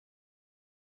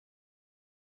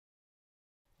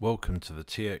Welcome to the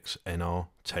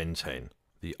TX-NR1010,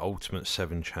 the ultimate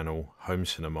 7-channel home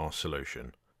cinema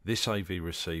solution. This AV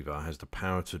receiver has the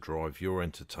power to drive your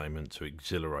entertainment to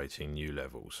exhilarating new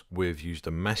levels. We've used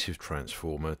a massive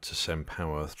transformer to send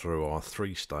power through our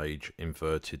 3-stage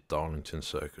inverted Darlington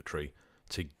circuitry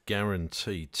to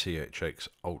guarantee THX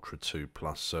Ultra 2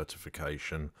 Plus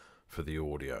certification for the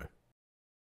audio.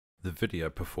 The video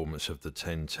performance of the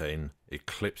 1010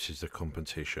 eclipses the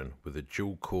competition with a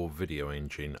dual-core video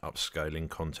engine upscaling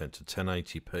content to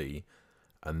 1080p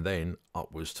and then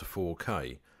upwards to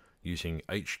 4K using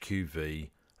HQV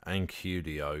and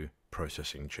Qdeo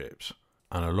processing chips.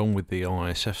 And along with the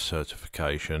ISF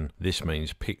certification, this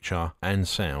means picture and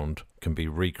sound can be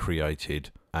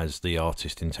recreated as the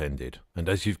artist intended. And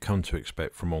as you've come to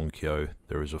expect from Onkyo,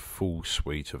 there is a full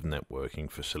suite of networking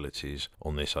facilities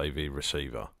on this AV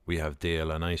receiver. We have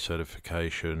DLNA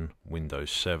certification,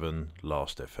 Windows 7,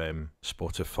 Last.fm,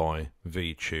 Spotify,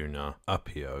 VTuner,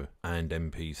 Upscales, and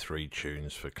MP3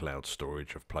 tunes for cloud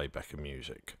storage of playback and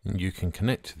music. You can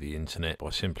connect to the internet by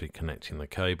simply connecting the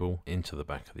cable into the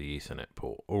back of the Ethernet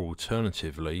port, or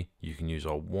alternatively, you can use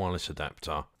our wireless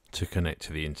adapter to connect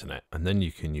to the internet, and then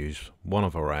you can use one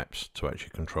of our apps to actually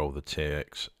control the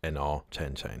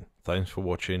TX-NR1010. Thanks for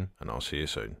watching, and I'll see you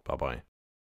soon. Bye bye.